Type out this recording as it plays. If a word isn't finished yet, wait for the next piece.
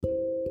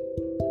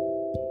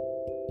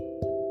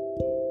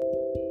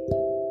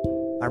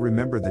I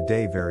remember the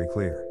day very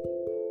clear.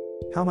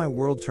 How my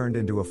world turned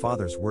into a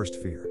father's worst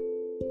fear.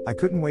 I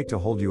couldn't wait to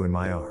hold you in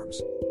my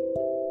arms.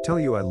 Tell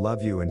you I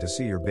love you and to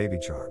see your baby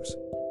charms.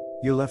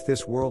 You left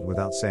this world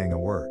without saying a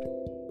word.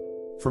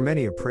 For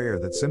many a prayer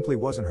that simply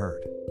wasn't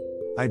heard.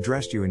 I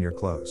dressed you in your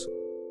clothes.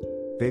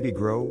 Baby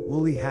grow,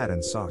 woolly hat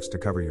and socks to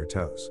cover your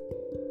toes.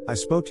 I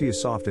spoke to you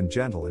soft and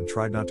gentle and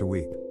tried not to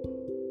weep.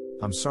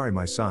 I'm sorry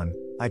my son,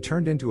 I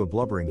turned into a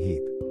blubbering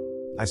heap.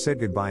 I said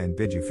goodbye and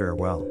bid you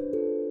farewell.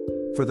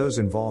 For those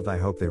involved I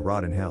hope they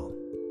rot in hell.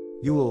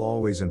 You will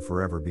always and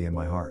forever be in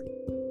my heart.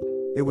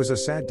 It was a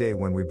sad day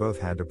when we both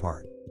had to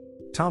part.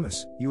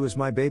 Thomas, you was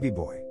my baby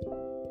boy.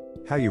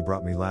 How you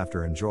brought me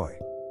laughter and joy.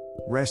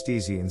 Rest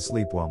easy and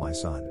sleep well my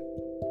son.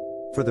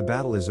 For the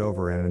battle is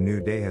over and a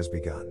new day has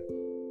begun.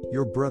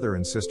 Your brother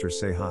and sisters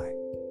say hi.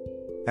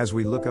 As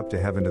we look up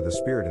to heaven to the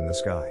Spirit in the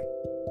sky.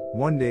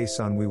 One day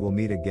son we will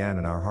meet again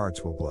and our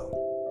hearts will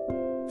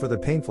glow. For the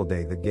painful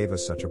day that gave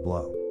us such a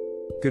blow.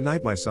 Good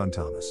night my son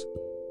Thomas.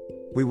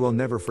 We will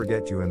never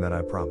forget you and that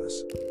I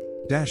promise.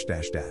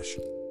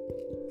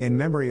 In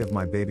memory of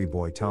my baby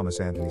boy Thomas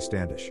Anthony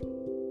Standish.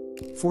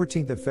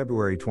 14th of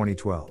February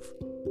 2012.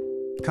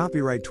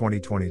 Copyright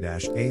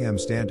 2020-AM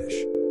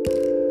Standish.